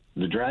through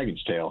the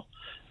Dragon's Tail,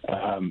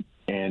 and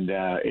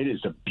it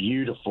is a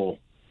beautiful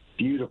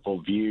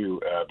view,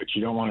 but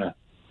you don't want to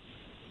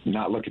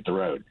not look at the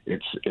road.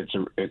 It's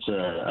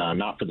a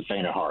not for the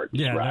faint of heart.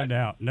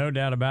 Yeah, no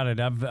doubt about it.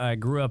 I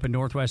grew up in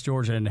Northwest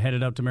Georgia and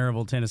headed up to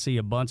Maryville, Tennessee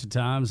a bunch of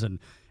times, and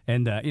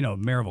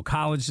Maryville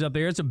College is up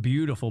there. It's a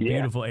beautiful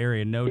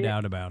area, no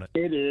doubt about it.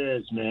 It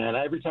is, man.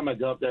 Every time I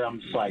go up there, I'm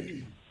just like,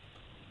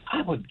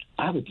 I would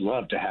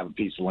love to have a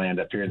piece of land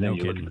up here, and then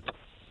you look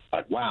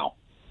like, wow.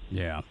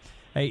 Yeah.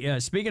 Hey,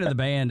 speaking of the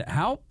band,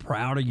 how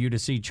proud are you to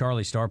see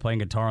Charlie Starr playing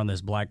guitar on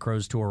this Black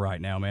Crowes tour right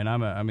now, man?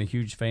 I'm a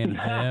huge fan of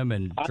him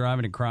and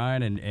Driving and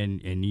Crying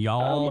and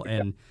y'all,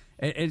 and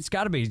it's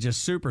got to be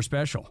just super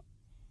special.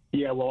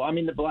 Yeah, well, I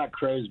mean, the Black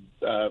Crowes,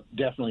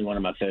 definitely one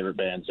of my favorite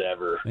bands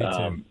ever,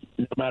 no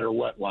matter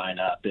what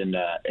lineup. And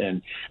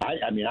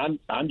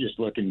I'm just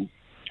looking.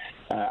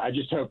 I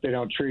just hope they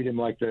don't treat him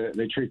like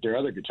they treat their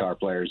other guitar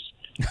players.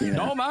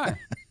 Oh my.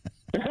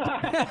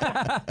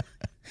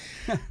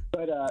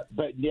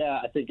 But yeah,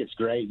 I think it's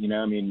great.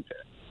 I mean,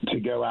 to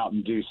go out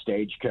and do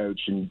Stagecoach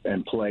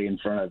and play in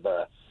front of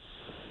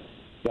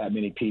that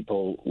many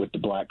people with the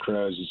Black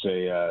Crowes is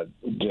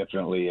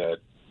definitely a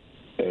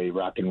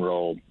rock and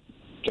roll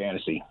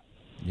fantasy.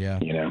 Yeah.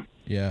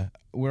 Yeah.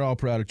 We're all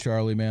proud of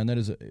Charlie, man.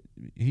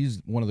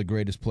 He's one of the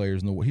greatest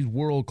players in the world. He's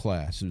world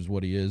class, is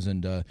what he is.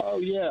 And oh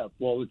yeah,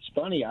 well, it's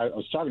funny. I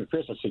was talking to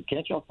Chris. I said,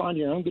 "Can't y'all find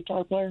your own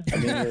guitar player? I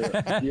mean,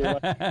 you're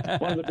like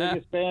one of the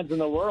biggest bands in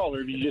the world,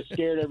 or you just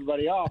scared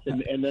everybody off?"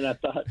 And then I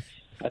thought,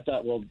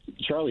 well,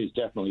 Charlie's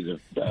definitely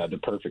the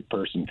perfect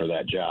person for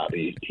that job.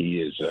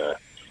 He is.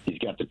 He's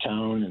got the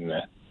tone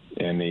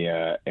and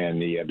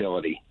the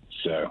ability.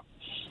 So.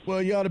 Well,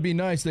 you ought to be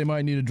nice. They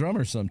might need a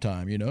drummer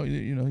sometime. You're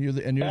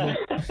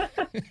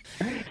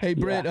Hey,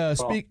 Britt.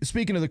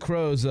 Speaking of the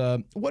Crowes,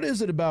 what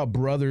is it about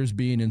brothers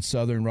being in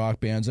Southern rock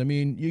bands? I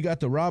mean, you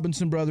got the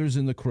Robinson brothers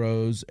in the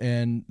Crowes,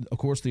 and of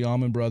course the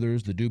Allman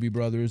Brothers, the Doobie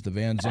Brothers, the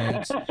Van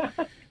Zants.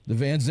 The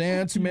Van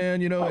Zants,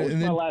 man,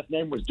 my last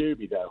name was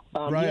Doobie, though.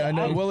 Right, I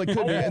know. Well, it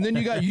could be. And then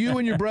you got you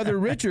and your brother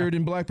Richard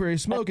in Blackberry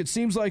Smoke. It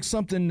seems like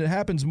something that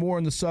happens more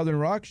in the Southern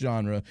rock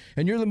genre,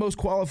 and you're the most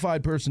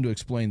qualified person to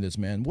explain this,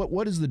 man.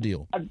 What is the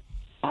deal?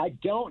 I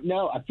don't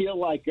know. I feel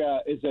like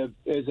as a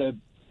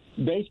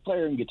bass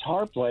player and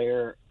guitar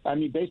player,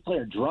 bass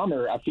player and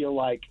drummer, I feel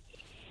like,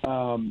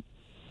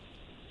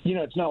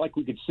 it's not like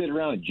we could sit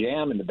around and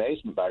jam in the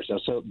basement by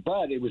ourselves. So,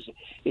 but it was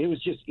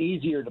just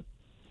easier to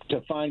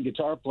find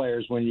guitar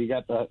players when you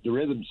got the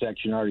rhythm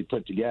section already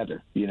put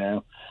together,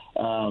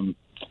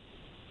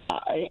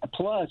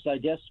 Plus, I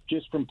guess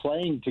just from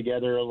playing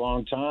together a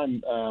long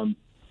time,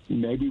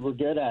 maybe we're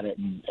good at it,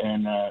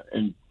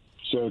 and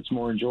so it's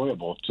more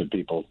enjoyable to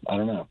people. I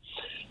don't know.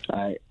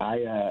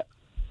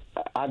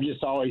 I've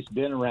just always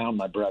been around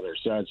my brother,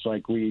 so it's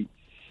like we've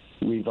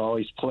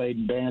always played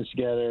in bands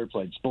together,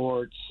 played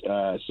sports,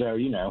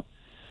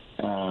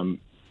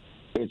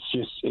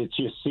 it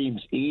just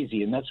seems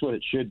easy, and that's what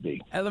it should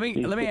be. Let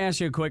me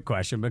ask you a quick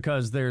question,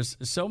 because there's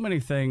so many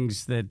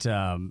things that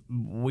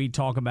we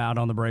talk about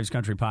on the Braves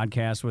Country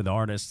podcast with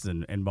artists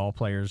and ball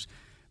players.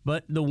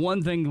 But the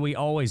one thing we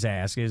always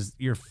ask is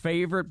your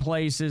favorite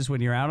places when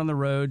you're out on the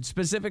road,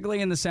 specifically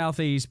in the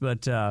Southeast,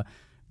 but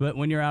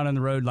when you're out on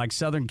the road, like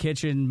Southern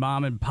Kitchen,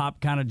 mom and pop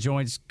kind of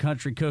joints,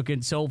 country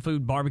cooking, soul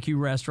food, barbecue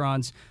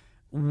restaurants.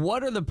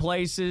 What are the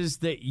places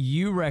that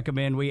you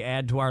recommend we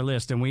add to our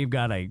list? And we've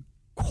got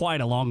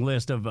quite a long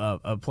list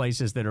of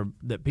places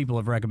that people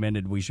have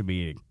recommended we should be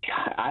eating.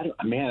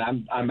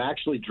 I'm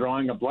actually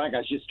drawing a blank.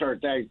 I should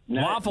start that.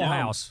 Waffle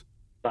House.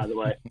 By the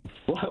way,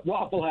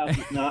 Waffle House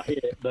is not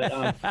it,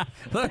 but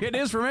look, it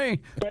is for me.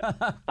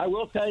 But I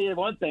will tell you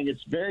one thing: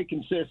 it's very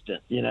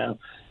consistent. You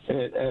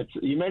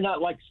may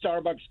not like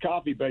Starbucks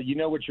coffee, but you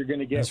know what you're going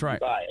to get. That's right.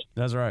 When you buy it.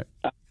 That's right.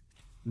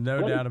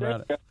 No doubt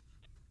about it.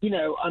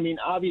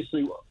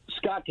 Obviously,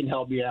 Scott can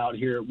help me out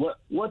here.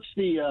 What's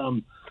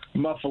the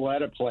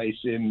muffaletta place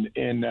in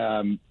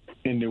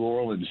New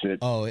Orleans?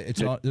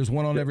 There's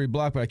one on every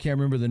block, but I can't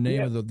remember the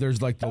name of the.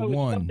 There's like the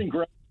one. Something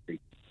great.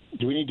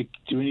 Do we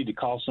need to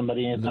call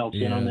somebody and help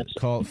in on this?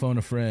 Phone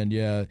a friend.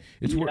 Yeah,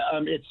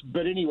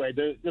 but anyway,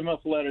 the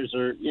muffalettas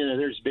are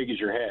they're as big as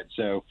your head.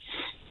 So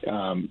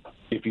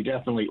if you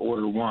definitely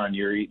order one,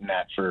 you're eating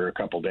that for a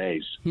couple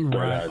days.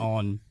 Right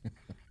on.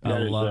 I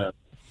love it.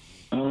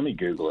 Let me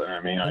Google it.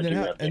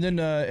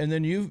 And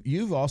then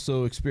you've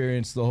also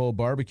experienced the whole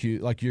barbecue.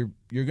 Like you're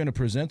going to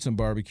present some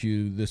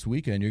barbecue this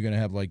weekend. You're going to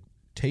have like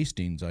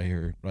tastings. I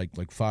hear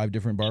like 5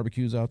 different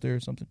barbecues out there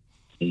or something.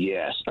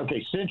 Yes.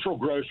 Okay. Central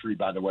Grocery,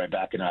 by the way,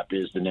 backing up,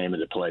 is the name of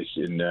the place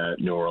in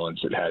New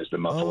Orleans that has the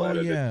muffaletta.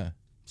 Oh yeah.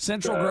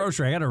 Central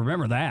Grocery. I got to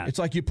remember that. It's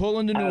like you pull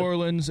into New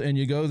Orleans and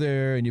you go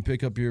there and you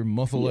pick up your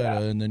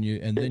muffaletta and then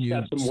you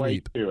got some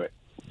sleep. Weight to it.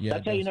 Yeah,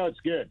 that's how you know it's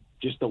good.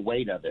 Just the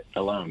weight of it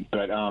alone.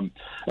 But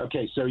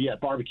okay, so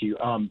barbecue.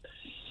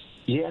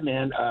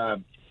 Man.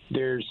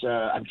 There's.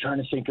 I'm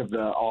trying to think of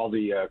all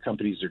the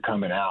companies that are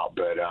coming out,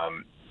 but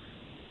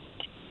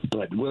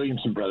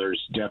Williamson Brothers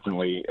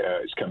definitely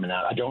is coming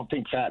out. I don't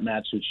think Fat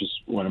Matt's, which is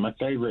one of my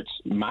favorites.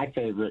 My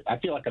favorite. I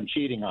feel like I'm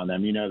cheating on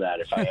them. You know that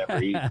if I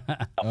ever eat.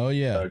 Oh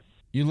yeah,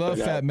 you love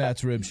Fat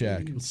Matt's Rib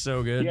Shack. It's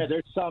so good. Yeah,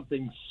 there's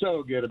something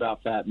so good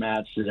about Fat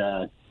Matt's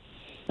that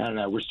I don't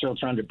know. We're still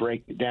trying to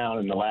break it down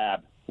in the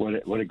lab.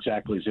 What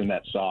exactly is in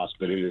that sauce?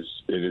 But it is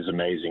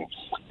amazing.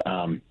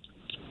 So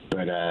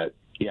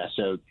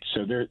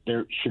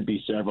there should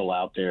be several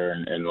out there.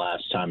 And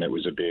last time it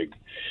was a big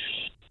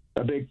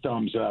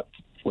thumbs up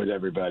with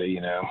everybody,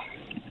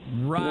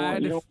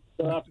 Right. You don't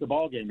go off the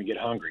ball game and get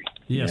hungry.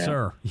 Yes,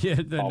 sir. Yeah,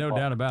 no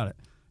doubt about it.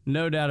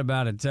 No doubt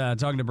about it.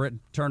 Talking to Britt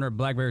Turner,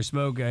 Blackberry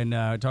Smoke, and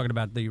talking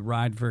about the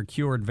Ride for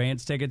Cure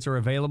advance tickets are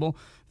available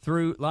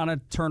through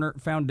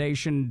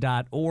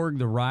LanaTurnerFoundation.org.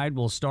 The ride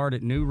will start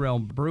at New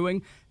Realm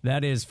Brewing.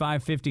 That is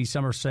 550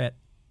 Somerset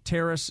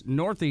Terrace,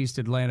 Northeast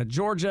Atlanta,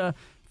 Georgia,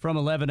 from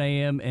 11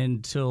 a.m.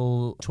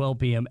 until 12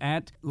 p.m.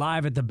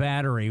 Live at the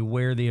Battery,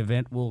 where the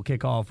event will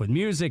kick off with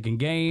music and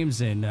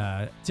games and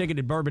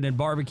ticketed bourbon and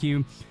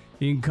barbecue.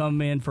 You can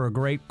come in for a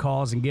great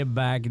cause and give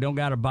back. You don't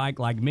got a bike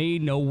like me,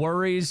 no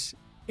worries.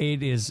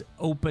 It is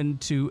open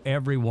to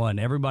everyone.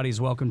 Everybody's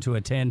welcome to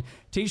attend.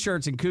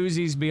 T-shirts and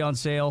koozies be on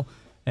sale,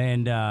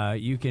 and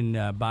you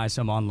can buy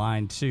some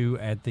online, too,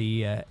 at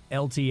the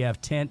LTF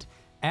tent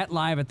at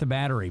Live at the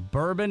Battery.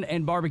 Bourbon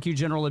and barbecue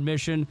general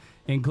admission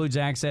includes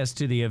access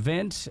to the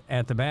event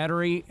at the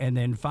Battery, and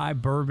then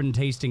 5 bourbon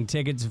tasting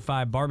tickets and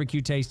 5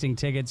 barbecue tasting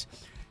tickets.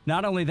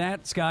 Not only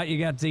that, Scott, you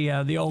got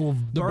the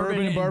old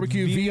bourbon and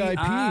barbecue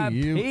VIP.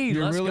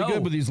 You're really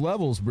good with these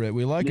levels, Britt.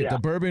 We like it. The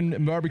bourbon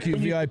and barbecue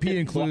VIP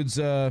includes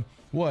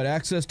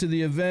access to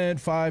the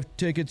event, 5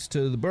 tickets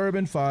to the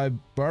bourbon,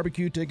 5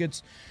 barbecue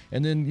tickets,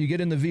 and then you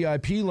get in the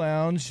VIP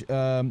lounge.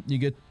 You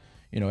get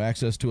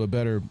access to a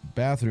better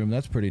bathroom.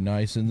 That's pretty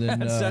nice. And then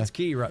that's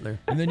key right there.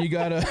 And then you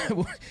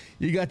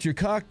got your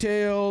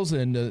cocktails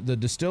and the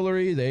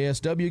distillery. The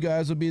ASW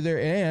guys will be there,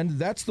 and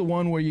that's the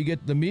one where you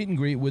get the meet and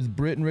greet with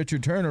Britt and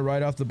Richard Turner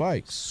right off the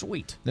bike.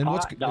 Sweet. Then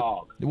what's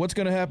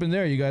going to happen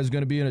there? You guys are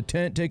going to be in a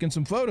tent taking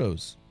some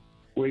photos.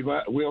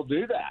 We'll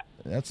do that.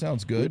 That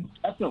sounds good.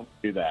 We'll definitely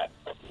do that.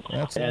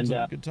 That sounds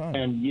like a good time.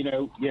 And you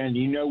know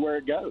where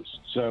it goes.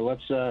 So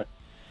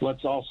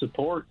let's all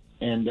support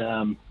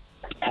and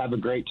have a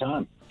great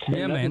time.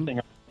 Yeah, Another man. thing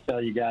I'll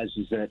tell you guys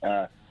is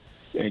that,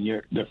 and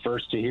you're the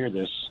first to hear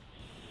this,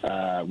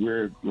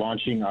 we're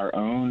launching our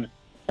own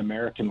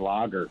American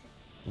lager.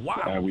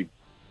 Wow. We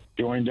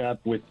joined up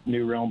with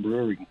New Realm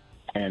Brewery,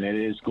 and it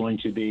is going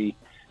to be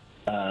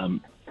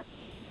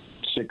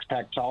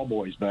six-pack tall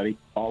boys, buddy,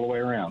 all the way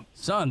around.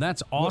 Son,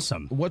 that's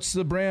awesome. What's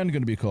the brand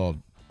going to be called?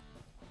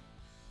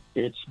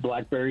 It's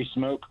Blackberry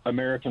Smoke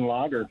American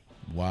Lager.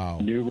 Wow.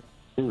 New Realm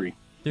Brewery.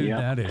 Dude, Yeah.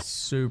 that is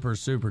super,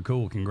 super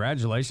cool.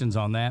 Congratulations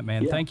on that,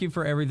 man. Yeah. Thank you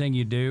for everything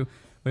you do.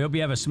 We hope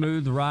you have a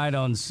smooth ride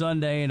on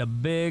Sunday and a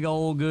big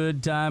old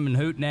good time in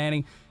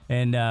Hootenanny.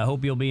 And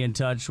hope you'll be in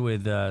touch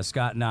with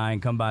Scott and I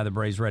and come by the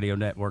Braves Radio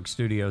Network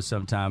studio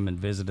sometime and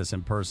visit us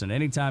in person.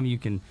 Anytime you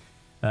can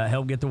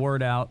help get the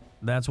word out,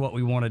 that's what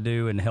we want to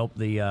do, and help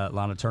the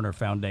Lana Turner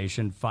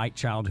Foundation fight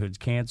childhood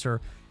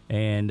cancer.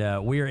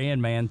 And we're in,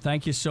 man.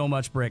 Thank you so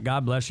much, Britt.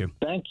 God bless you.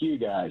 Thank you,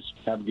 guys.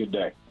 Have a good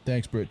day.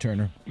 Thanks, Britt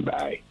Turner.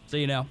 Bye. See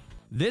you now.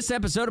 This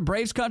episode of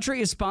Braves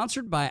Country is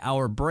sponsored by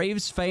our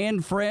Braves fan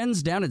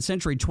friends down at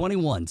Century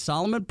 21,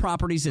 Solomon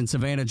Properties in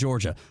Savannah,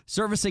 Georgia,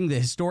 servicing the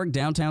historic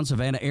downtown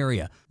Savannah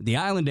area, the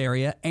island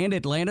area, and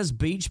Atlanta's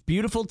beach,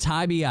 beautiful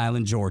Tybee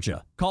Island,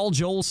 Georgia. Call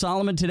Joel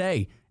Solomon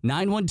today,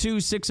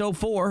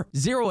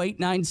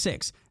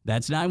 912-604-0896.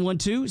 That's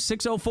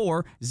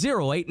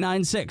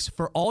 912-604-0896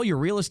 for all your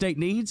real estate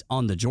needs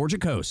on the Georgia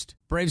coast.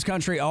 Braves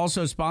Country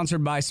also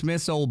sponsored by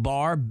Smith's Old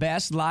Bar,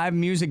 best live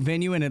music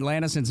venue in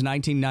Atlanta since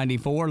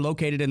 1994,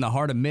 located in the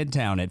heart of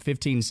Midtown at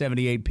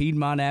 1578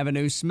 Piedmont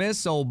Avenue.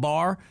 Smith's Old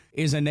Bar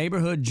is a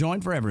neighborhood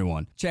joint for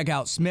everyone. Check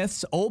out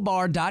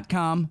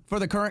smithsoldbar.com for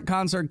the current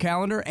concert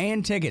calendar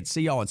and tickets.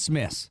 See y'all at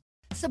Smith's.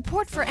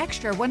 Support for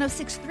Extra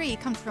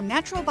 106.3 comes from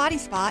Natural Body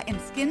Spa and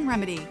Skin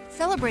Remedy,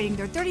 celebrating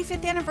their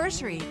 35th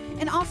anniversary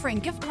and offering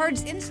gift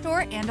cards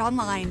in-store and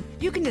online.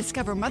 You can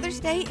discover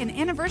Mother's Day and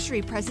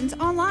anniversary presents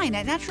online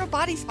at Natural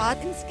Body Spa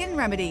and Skin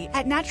Remedy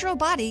at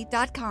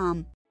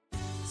naturalbody.com.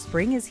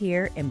 Spring is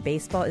here and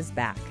baseball is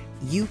back.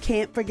 You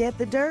can't forget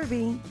the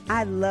Derby.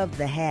 I love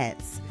the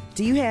hats.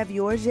 Do you have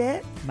yours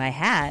yet? My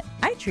hat,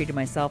 I treated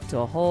myself to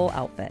a whole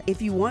outfit.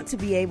 If you want to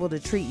be able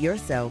to treat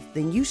yourself,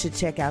 then you should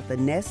check out the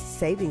Nest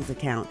Savings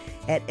Account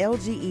at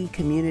LGE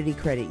Community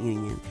Credit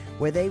Union,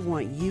 where they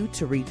want you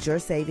to reach your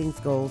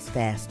savings goals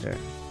faster.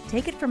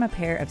 Take it from a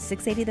pair of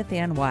 680 The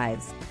Fan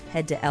wives.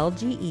 Head to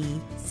lgeccu.org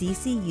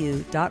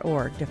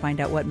to find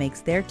out what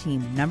makes their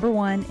team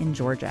 #1 in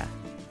Georgia.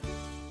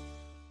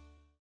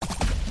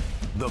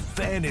 The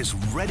Fan is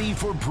ready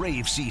for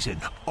Brave season.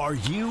 Are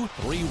you?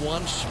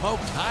 3-1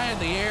 smoked high in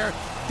the air,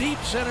 deep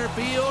center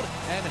field,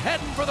 and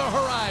heading for the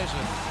horizon.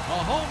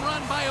 A home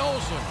run by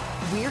Olsen.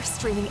 We're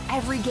streaming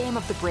every game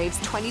of the Braves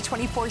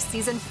 2024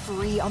 season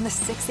free on the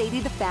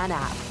 680 The Fan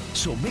app.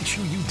 So make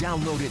sure you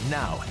download it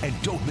now and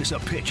don't miss a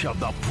pitch of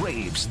the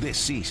Braves this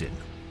season.